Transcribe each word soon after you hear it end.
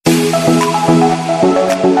So,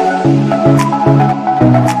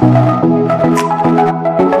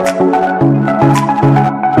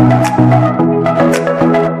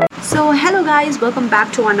 hello guys, welcome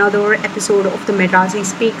back to another episode of the Madrasi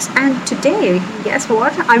Speaks. And today, guess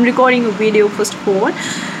what? I'm recording a video first of all,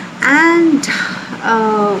 and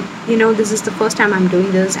this is the first time I'm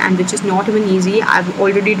doing this, and which is not even easy. I've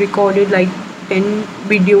already recorded like 10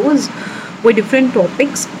 videos with different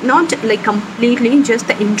topics, not like completely just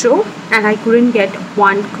the intro, and I couldn't get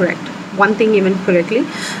one thing even correctly,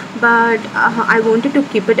 but I wanted to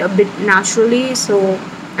keep it a bit naturally, so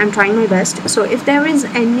I'm trying my best. So if there is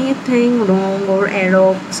anything wrong or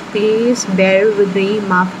error, please bear with me.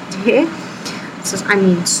 Maaf kijiye. So, I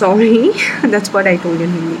mean, sorry. That's what I told you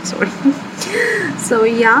in Hindi. Sorry. So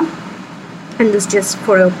yeah, and this just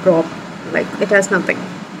for a prop. Like it has nothing,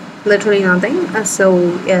 literally nothing. So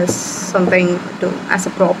yes, something to as a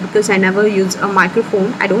prop because I never use a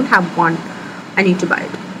microphone. I don't have one. I need to buy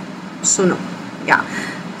it. So no, yeah.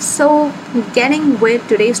 So, getting with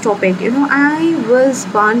today's topic, I was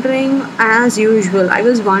wondering, as usual,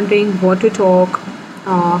 what to talk,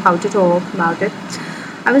 how to talk about it.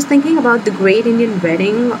 I was thinking about the Great Indian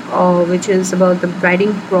Wedding, which is about the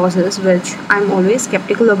wedding process, which I'm always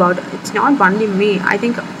skeptical about. It's not only me, I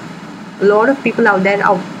think a lot of people out there,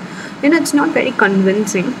 it's not very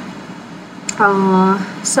convincing.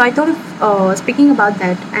 So I thought of speaking about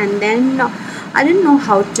that, and then I didn't know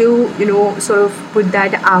how to, sort of put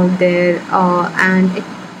that out there,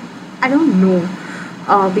 I don't know,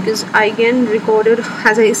 because I again recorded,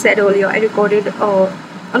 as I said earlier, I recorded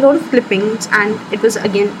a lot of clippings, and it was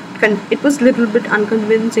again, it was a little bit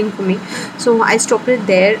unconvincing for me, so I stopped it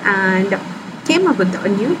there and came up with a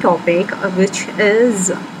new topic, which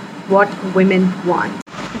is what women want.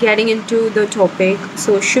 Getting into the topic,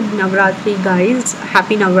 so Shubh Navratri, guys.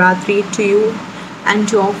 Happy Navratri to you and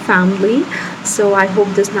to your family. So I hope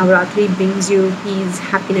this Navratri brings you peace,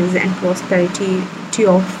 happiness, and prosperity to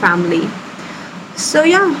your family. So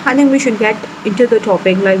yeah, I think we should get into the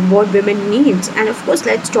topic, like what women needs, and of course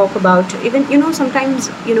let's talk about even sometimes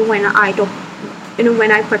when I talk,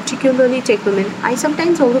 when I particularly take women, I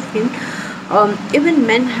sometimes also feel even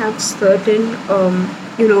men have certain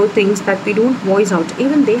things that we don't voice out.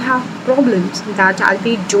 Even they have problems that I'll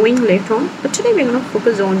be doing later on. But today we're gonna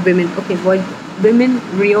focus on women. Okay, what women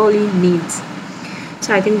really needs.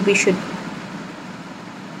 So I think we should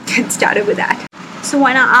get started with that. So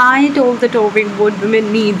when I told the topic what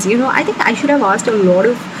women needs, I think I should have asked a lot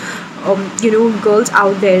of girls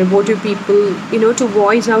out there, what do people, to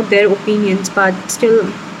voice out their opinions, but still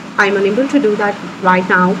I'm unable to do that right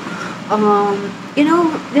now.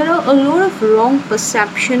 There are a lot of wrong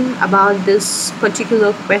perception about this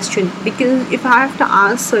particular question, because if I have to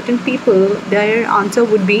ask certain people, their answer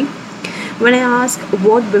would be, when I ask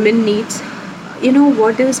what women needs,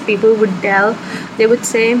 what is people would tell, they would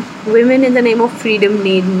say women in the name of freedom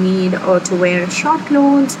need or to wear short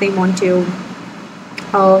clothes, they want to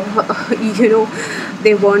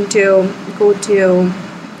they want to go to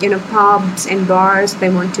pubs and bars, they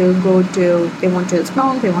want to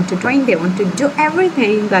smoke, they want to drink, they want to do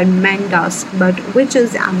everything that men does, but which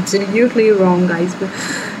is absolutely wrong, guys.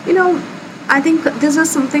 I think this is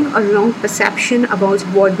something a wrong perception about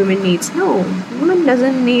what women needs. No, women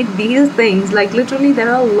doesn't need these things. Like literally there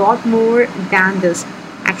are a lot more than this,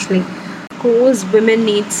 actually. Of course women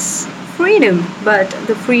needs freedom, but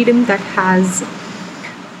the freedom that has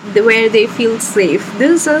where they feel safe.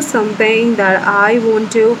 This is something that I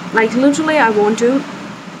want to, like literally I want to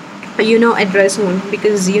address on,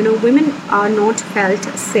 because women are not felt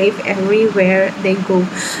safe everywhere they go,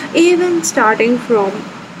 even starting from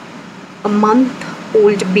a month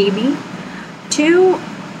old baby to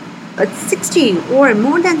a 60 or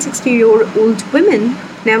more than 60-year-old women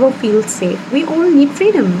never feel safe. We all need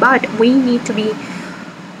freedom, but we need to be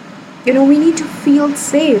we need to feel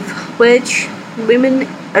safe, which women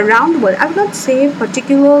around the world, I would not say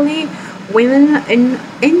particularly women in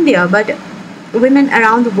India, but women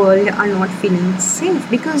around the world are not feeling safe,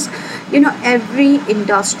 because every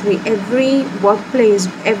industry, every workplace,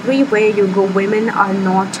 everywhere you go, women are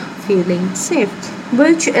not feeling safe,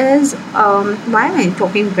 which is why am I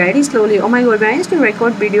talking very slowly? Oh my god, when I used to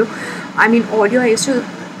record video, I mean audio, I used to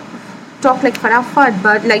talk like farafat,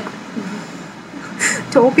 but like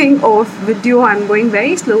talking of video, I'm going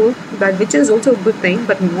very slow, but which is also a good thing,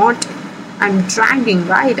 but not, I'm dragging,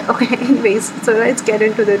 right? Okay, anyways, so let's get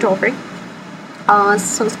into the topic.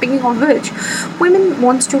 So speaking of which, women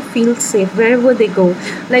wants to feel safe wherever they go.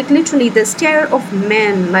 Like literally the stare of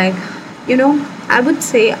men, like I would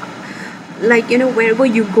say like wherever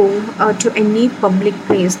you go, to any public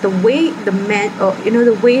place, the way the men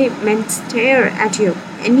the way men stare at you,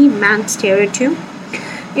 any man stare at you,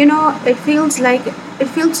 it feels like, it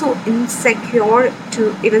feels so insecure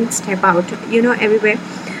to even step out, everywhere.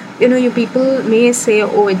 You people may say,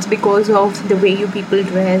 oh, it's because of the way you people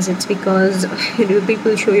dress, it's because you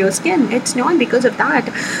people show your skin. It's not because of that.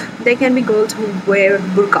 There can be girls who wear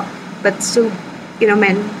burqa, but still,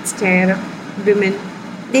 men stare, women,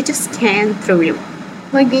 they just scan through you.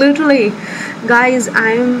 Like literally, guys,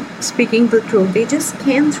 I'm speaking the truth. They just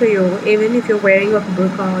scan through you. Even if you're wearing a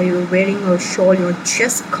burqa, you're wearing a shawl, you're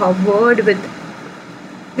just covered with,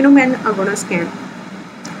 men are gonna scan.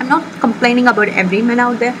 I'm not complaining about every man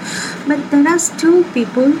out there, but there are still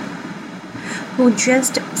people who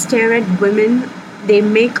just stare at women. They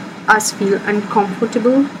make us feel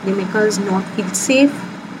uncomfortable. They make us not feel safe,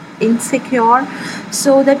 insecure.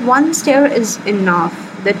 So that one stare is enough.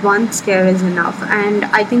 That one stare is enough. And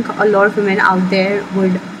I think a lot of women out there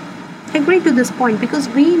would agree to this point, because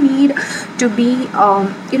we need to be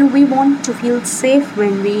we want to feel safe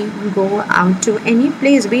when we go out to any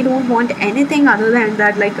place. We don't want anything other than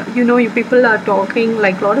that. Like, you people are talking,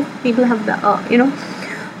 like a lot of people have the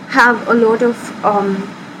have a lot of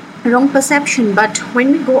wrong perception, but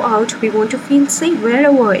when we go out, we want to feel safe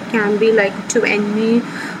wherever. It can be like to any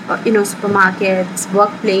supermarkets,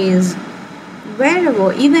 workplace,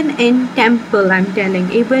 wherever, even in temple. I'm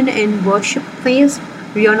telling, even in worship place,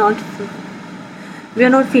 we are not we are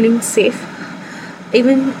not feeling safe.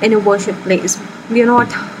 Even in a worship place, we are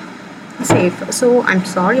not safe. So I'm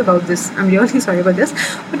sorry about this, I'm really sorry about this,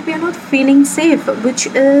 but we are not feeling safe, which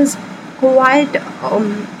is quite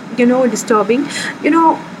disturbing.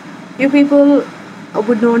 You people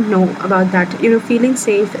would not know about that. Feeling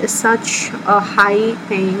safe is such a high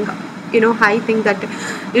thing that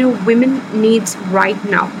women needs right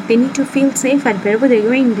now. They need to feel safe at wherever they're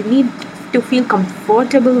going. They need to feel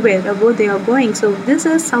comfortable wherever they are going. So this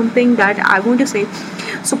is something that I want to say.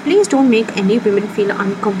 So please don't make any women feel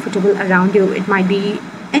uncomfortable around you. It might be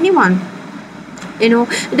anyone.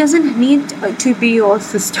 It doesn't need to be your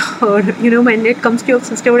sister. When it comes to your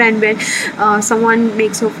sister, and when someone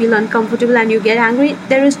makes her feel uncomfortable and you get angry,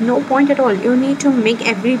 there is no point at all. You need to make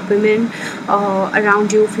every woman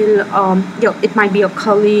around you feel, it might be a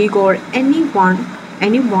colleague or anyone,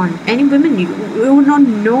 any women you would not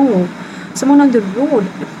know, someone on the road,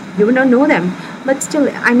 you would not know them, but still,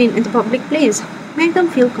 I mean, in the public place, make them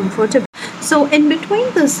feel comfortable. So in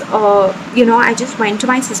between this, I just went to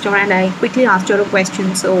my sister and I quickly asked her a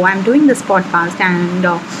question. So I'm doing this podcast, and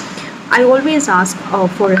I always ask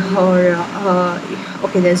for her.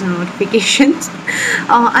 Okay, there's no notifications.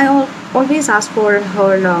 Always ask for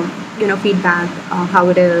her, feedback, how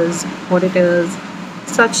it is, what it is,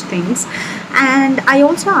 such things. And I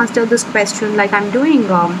also asked her this question, like I'm doing.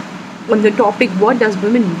 On the topic, what does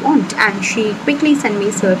women want, and she quickly sent me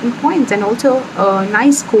certain points, and also a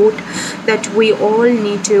nice quote that we all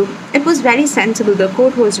need to, it was very sensible, the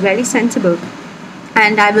quote was very sensible,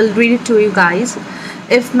 and I will read it to you guys.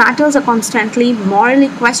 If matters are constantly morally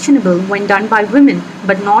questionable when done by women,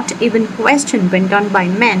 but not even questioned when done by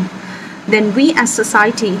men, then we as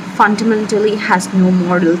society fundamentally has no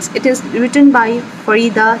morals. It is written by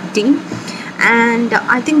Farida Dean, and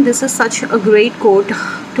I think this is such a great quote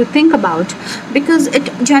to think about, because it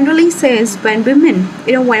generally says, when women,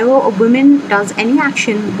 whenever a woman does any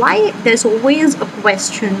action, why there's always a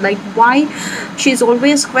question, like why she's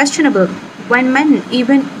always questionable. When men,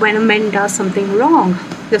 even when a man does something wrong,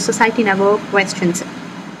 the society never questions it.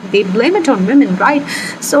 They blame it on women, right?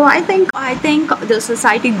 So I think the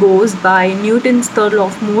society goes by Newton's third law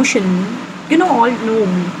of motion. All know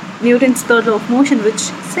Newton's third law of motion, which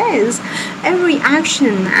says every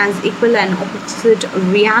action has equal and opposite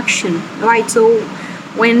reaction, right? So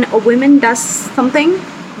when a woman does something,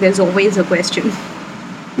 there's always a question.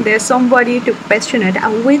 There's somebody to question it,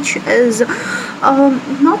 which is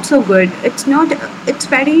not so good. It's not. It's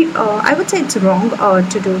very. I would say it's wrong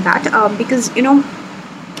to do that, because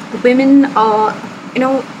women.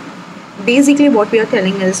 Basically, what we are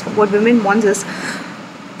telling is, what women wants is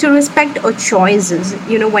to respect her choices.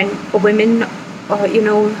 When a woman,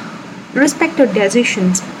 respect her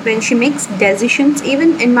decisions. When she makes decisions,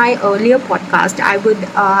 even in my earlier podcast, I would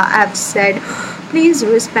have said, please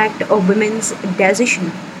respect a woman's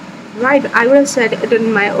decision. Right? I would have said it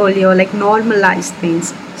in my earlier, like normalized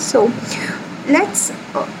things. So let's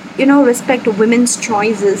respect women's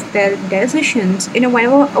choices, their decisions.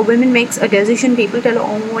 Whenever a woman makes a decision, people tell,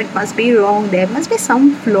 oh, it must be wrong, there must be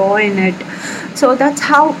some flaw in it. So that's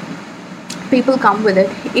how people come with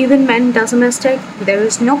it. Even men does a mistake, there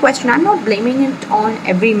is no question. I'm not blaming it on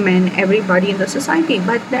every man, everybody in the society,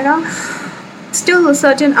 but there are still a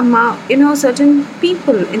certain amount, certain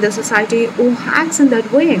people in the society who acts in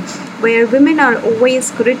that way, where women are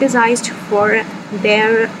always criticized for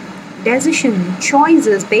their decision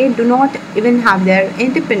choices. They do not even have their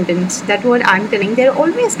independence. That's what I'm telling. They're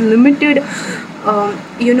always limited,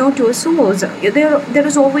 to a source. There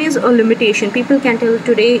is always a limitation. People can tell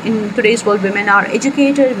today, in today's world, women are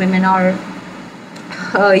educated, women are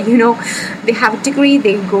they have a degree,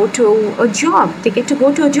 they go to a job, they get to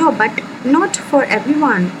go to a job, but not for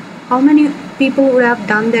everyone. How many people would have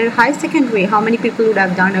done their high secondary? How many people would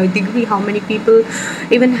have done a degree? How many people,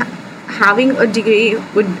 even having a degree,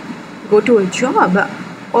 would go to a job?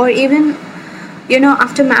 Or even,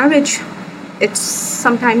 after marriage, it's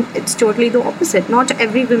totally the opposite. Not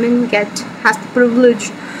every woman has the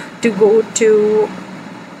privilege to go to,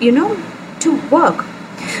 to work.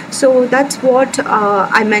 So that's what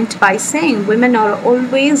I meant by saying women are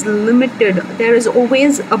always limited. There is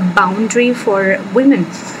always a boundary for women.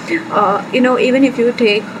 Even if you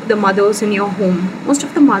take the mothers in your home, most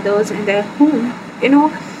of the mothers in their home,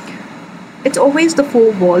 it's always the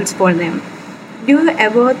four walls for them. Do you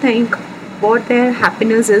ever think what their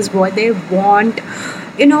happiness is, what they want?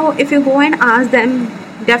 If you go and ask them,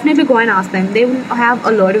 definitely go and ask them, they will have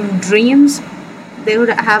a lot of dreams, they would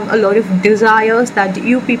have a lot of desires that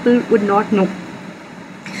you people would not know.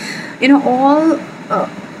 All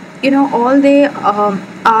all they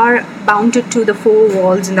are bounded to the four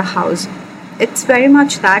walls in the house. It's very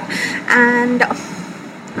much that. And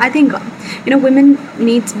I think women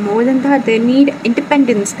needs more than that. They need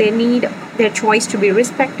independence, they need their choice to be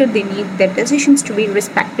respected, they need their decisions to be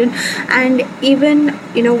respected. And even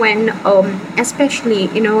when especially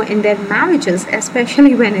in their marriages,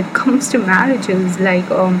 especially when it comes to marriages, like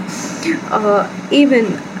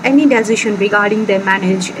even any decision regarding their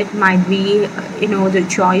marriage, it might be the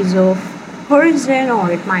choice of person,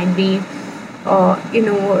 or it might be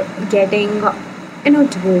getting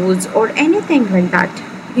divorce or anything like that.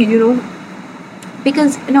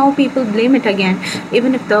 Because now people blame it again.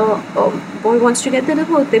 Even if the boy wants to get the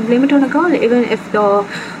divorce, they blame it on a girl. Even if the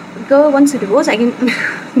girl wants a divorce, again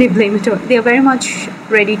they are very much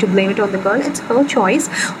ready to blame it on the girl. It's her choice.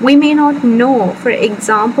 We may not know. For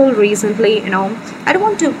example, recently, I don't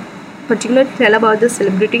want to particularly tell about the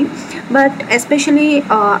celebrity, but especially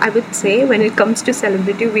I would say, when it comes to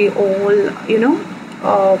celebrity, we all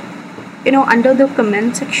under the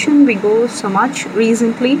comment section, we go so much.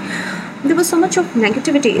 Recently there was so much of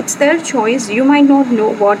negativity. It's their choice. You might not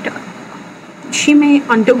know what she may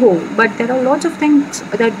undergo, but there are lots of things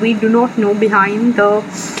that we do not know behind the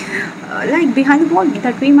behind the wall,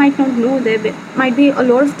 that we might not know. There might be a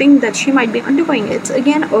lot of things that she might be undergoing. It's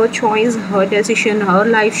again her choice, her decision, her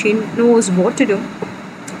life. She knows what to do.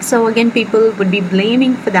 So again, people would be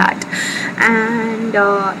blaming for that. And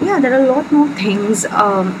there are a lot more things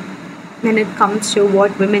when it comes to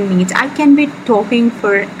what women needs. I can be talking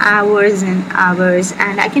for hours and hours,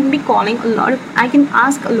 and I can be calling I can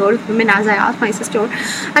ask a lot of women, as I asked my sister.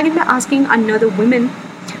 I can be asking another women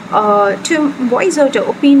to voice out your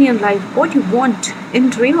opinion, like what you want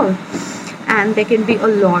in real. And there can be a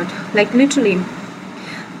lot, like literally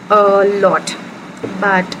a lot.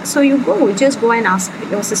 But so you just go and ask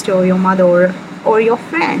your sister or your mother or your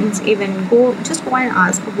friends. Even just go and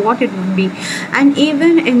ask what it would be. And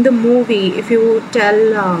even in the movie, if you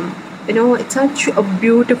tell it's such a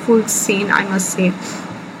beautiful scene, I must say,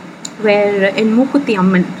 where in Mukuti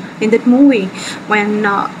Amman, in that movie, when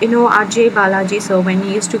RJ Balaji, so when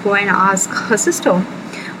he used to go and ask her sister,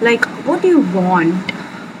 like, what do you want,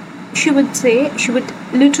 she would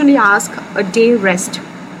literally ask a day rest.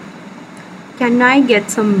 Can I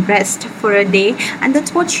get some rest for a day? And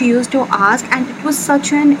that's what she used to ask. And it was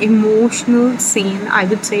such an emotional scene, I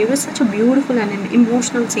would say. It was such a beautiful and an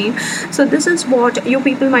emotional scene. So this is what you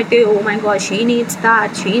people might say, oh my gosh, she needs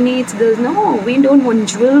that, she needs this. No, we don't want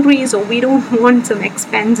jewelries, or we don't want some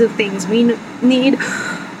expensive things. We need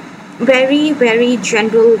very, very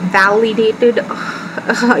general, validated,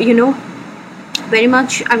 very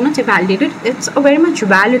much, I will not say validated, it's a very much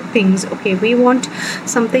valid things. Okay, we want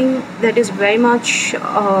something that is very much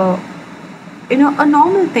a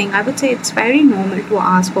normal thing. I would say it's very normal to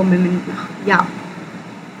ask for women. Yeah,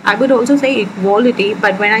 I would also say equality,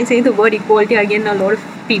 but when I say the word equality, again, a lot of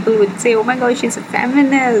people would say, oh my gosh, she's a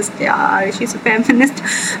feminist. Yeah, she's a feminist.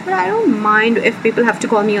 But I don't mind if people have to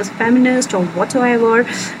call me a feminist or whatsoever.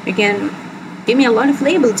 You can give me a lot of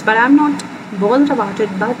labels, but I'm not bothered about it.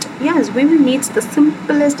 But yes, women needs the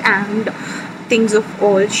simplest and things of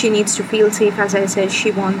all. She needs to feel safe, as I said.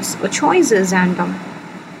 She wants choices, and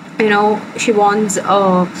she wants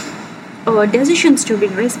decisions to be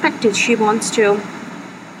respected. She wants to,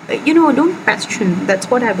 don't question. That's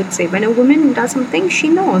what I would say. When a woman does something, she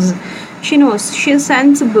knows she's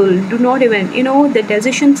sensible. Do not even, the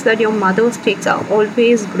decisions that your mother takes are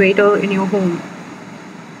always greater in your home.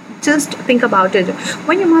 Just think about it.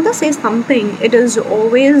 When your mother says something, it is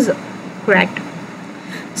always correct.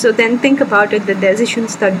 So then think about it, the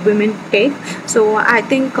decisions that women take. So I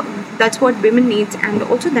think that's what women needs, and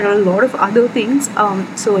also there are a lot of other things.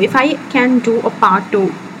 So if I can do a part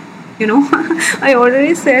two, I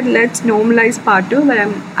already said let's normalize part two, but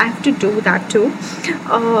I have to do that too.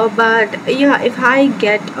 But yeah, if I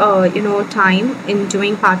get time in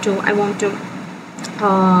doing part two, I want to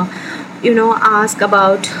uh, ask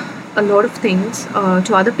about a lot of things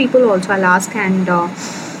to other people also. I'll ask, and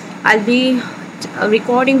I'll be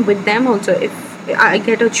recording with them also if I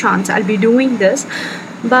get a chance. I'll be doing this.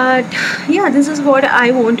 But yeah, this is what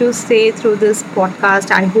I want to say through this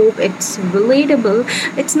podcast. I hope it's relatable.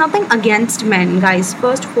 It's nothing against men, guys.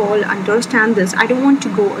 First of all, understand this. I don't want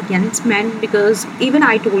to go against men, because even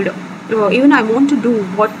I want to do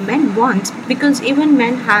what men want, because even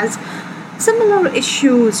men has similar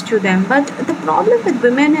issues to them. But the problem with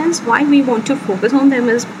women is why we want to focus on them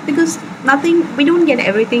is because nothing, we don't get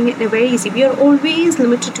everything very easy. We are always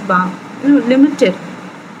limited to limited.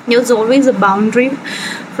 There's always a boundary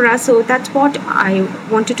for us. So that's what I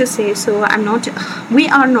wanted to say. So we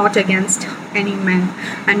are not against any men,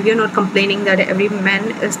 and we are not complaining that every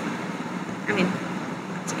man is, I mean,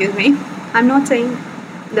 excuse me, I'm not saying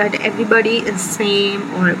that everybody is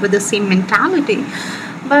same or with the same mentality.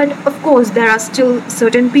 But of course there are still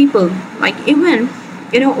certain people, like even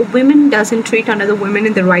women doesn't treat another woman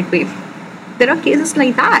in the right way. There are cases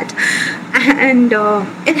like that, and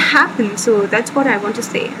it happens. So that's what I want to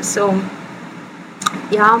say. So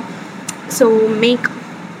yeah, so make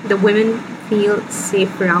the women feel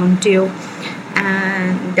safe around you,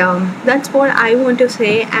 and that's what I want to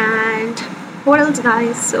say. And what else,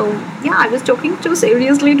 guys? So yeah, I was talking too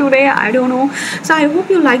seriously today, I don't know. So I hope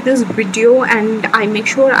you like this video, and I make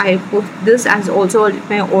sure I put this as also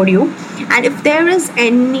my audio. And if there is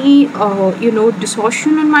any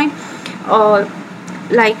distortion in my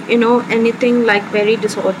anything like very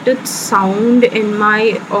distorted sound in my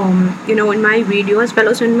in my video as well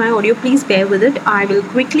as in my audio, please bear with it. I will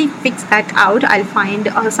quickly fix that out. I'll find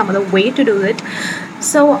some other way to do it.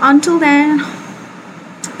 So until then,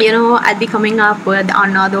 I'll be coming up with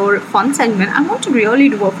another fun segment. I want to really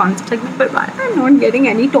do a fun segment, but I'm not getting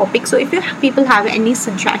any topic. So if people have any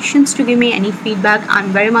suggestions to give me, any feedback,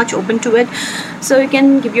 I'm very much open to it. So you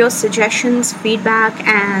can give your suggestions, feedback,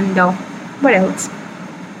 and what else?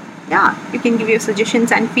 Yeah, you can give your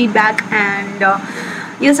suggestions and feedback. And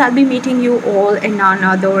yes, I'll be meeting you all in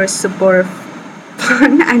another super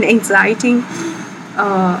fun and exciting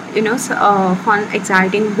fun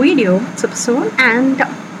exciting video super soon. And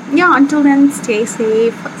yeah, until then, stay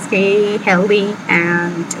safe, stay healthy,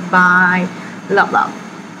 and bye. Love.